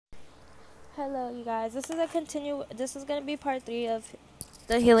Hello, you guys. This is gonna be part 3 of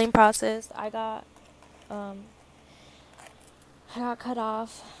the healing process. Um, I got cut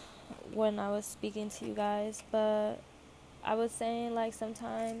off when I was speaking to you guys, but I was saying like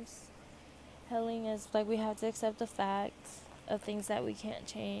sometimes healing is like we have to accept the fact of things that we can't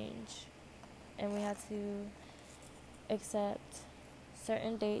change, and we have to accept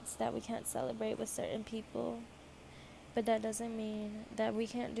certain dates that we can't celebrate with certain people. But that doesn't mean that we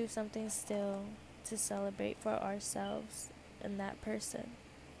can't do something still to celebrate for ourselves and that person.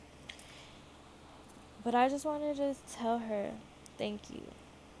 But I just wanted to tell her thank you,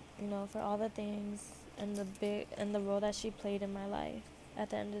 for all the things and the role that she played in my life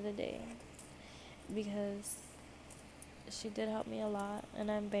at the end of the day. Because she did help me a lot,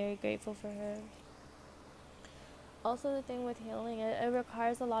 and I'm very grateful for her. Also, the thing with healing, it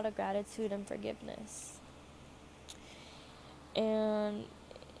requires a lot of gratitude and forgiveness. And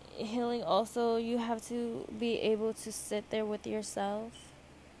healing also, you have to be able to sit there with yourself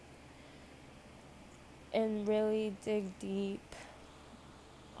and really dig deep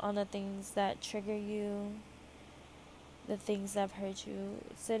on the things that trigger you, the things that have hurt you.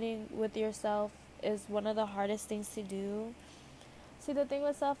 Sitting with yourself is one of the hardest things to do. See, the thing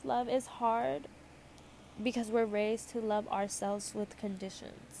with self-love is hard because we're raised to love ourselves with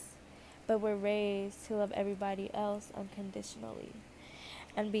conditions, but we're raised to love everybody else unconditionally.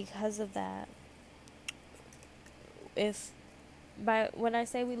 And because of that, if by when I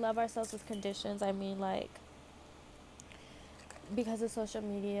say we love ourselves with conditions, I mean like because of social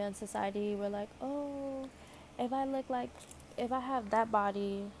media and society, we're like, oh, if I look like, if I have that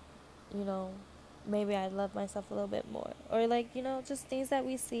body, you know, maybe I love myself a little bit more. Or like, just things that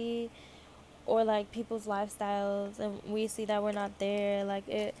we see, or like people's lifestyles, and we see that we're not there. Like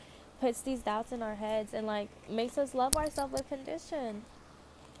it puts these doubts in our heads and like makes us love ourselves with condition.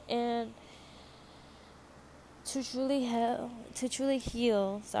 And to truly heal,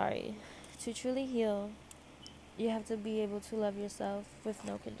 you have to be able to love yourself with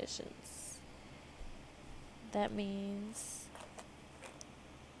no conditions. That means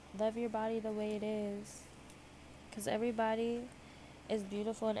love your body the way it is. Because everybody is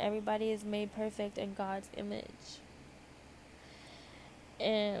beautiful and everybody is made perfect in God's image.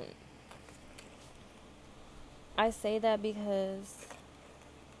 And I say that because,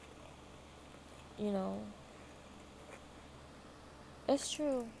 you know, it's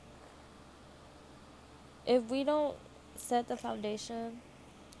true. If we don't set the foundation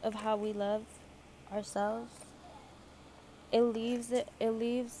of how we love ourselves, it leaves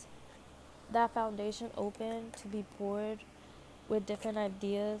that foundation open to be poured with different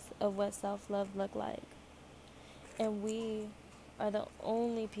ideas of what self-love look like. And we are the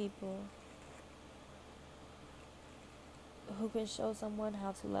only people who can show someone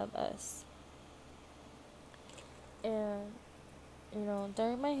how to love us. And,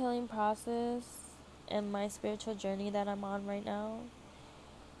 during my healing process and my spiritual journey that I'm on right now,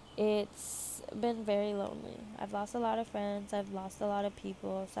 it's been very lonely. I've lost a lot of friends, I've lost a lot of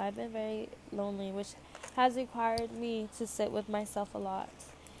people, so I've been very lonely, which has required me to sit with myself a lot.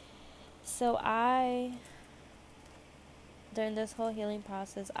 So during this whole healing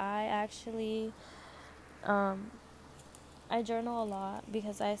process, I actually, I journal a lot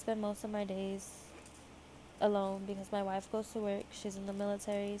because I spend most of my days alone because my wife goes to work. She's in the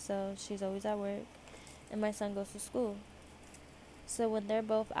military, so she's always at work, and my son goes to school. So when they're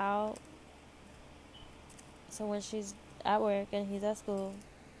both out, so when she's at work and he's at school,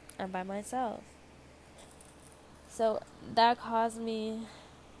 I'm by myself. So that caused me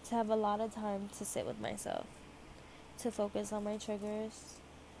to have a lot of time to sit with myself, to focus on my triggers,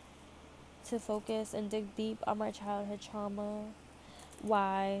 to focus and dig deep on my childhood trauma,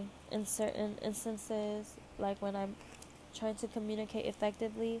 why in certain instances, like when I'm trying to communicate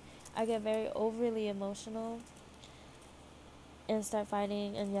effectively, I get very overly emotional and start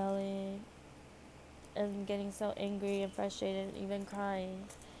fighting and yelling and getting so angry and frustrated and even crying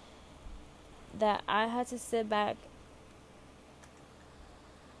that I had to sit back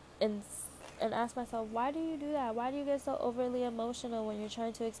and ask myself, why do you do that? Why do you get so overly emotional when you're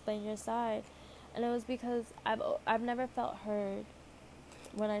trying to explain your side? And it was because I've never felt heard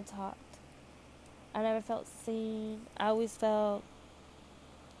when I talked. I never felt seen. I always felt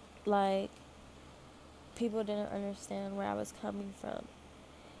like people didn't understand where I was coming from.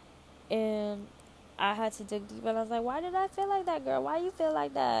 And I had to dig deep, and I was like, why did I feel like that, girl? Why you feel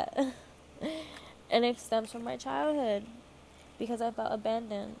like that? And it stems from my childhood because I felt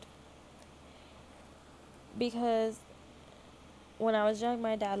abandoned. Because when I was young,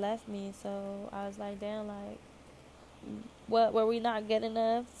 my dad left me, so I was like, damn, like, what were we not good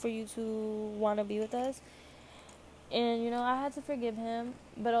enough for you to want to be with us? And I had to forgive him,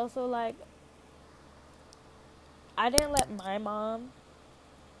 but also like I didn't let my mom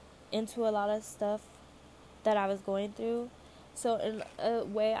into a lot of stuff that I was going through. So in a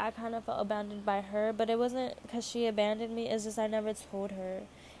way, I kind of felt abandoned by her, but it wasn't because she abandoned me. It's just I never told her.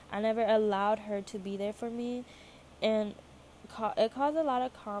 I never allowed her to be there for me, and it caused a lot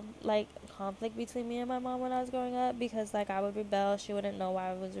of conflict between me and my mom when I was growing up, because like I would rebel, she wouldn't know why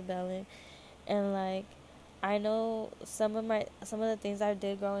I was rebelling, and like I know some of the things I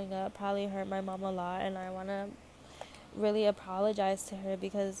did growing up probably hurt my mom a lot, and I want to really apologize to her,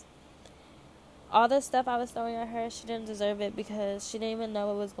 because all the stuff I was throwing at her, she didn't deserve it, because she didn't even know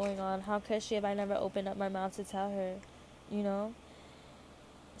what was going on. How could she if I never opened up my mouth to tell her, you know?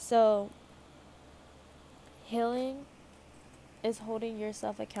 So, healing is holding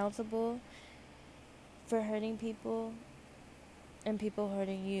yourself accountable for hurting people and people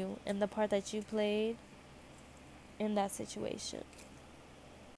hurting you, and the part that you played in that situation.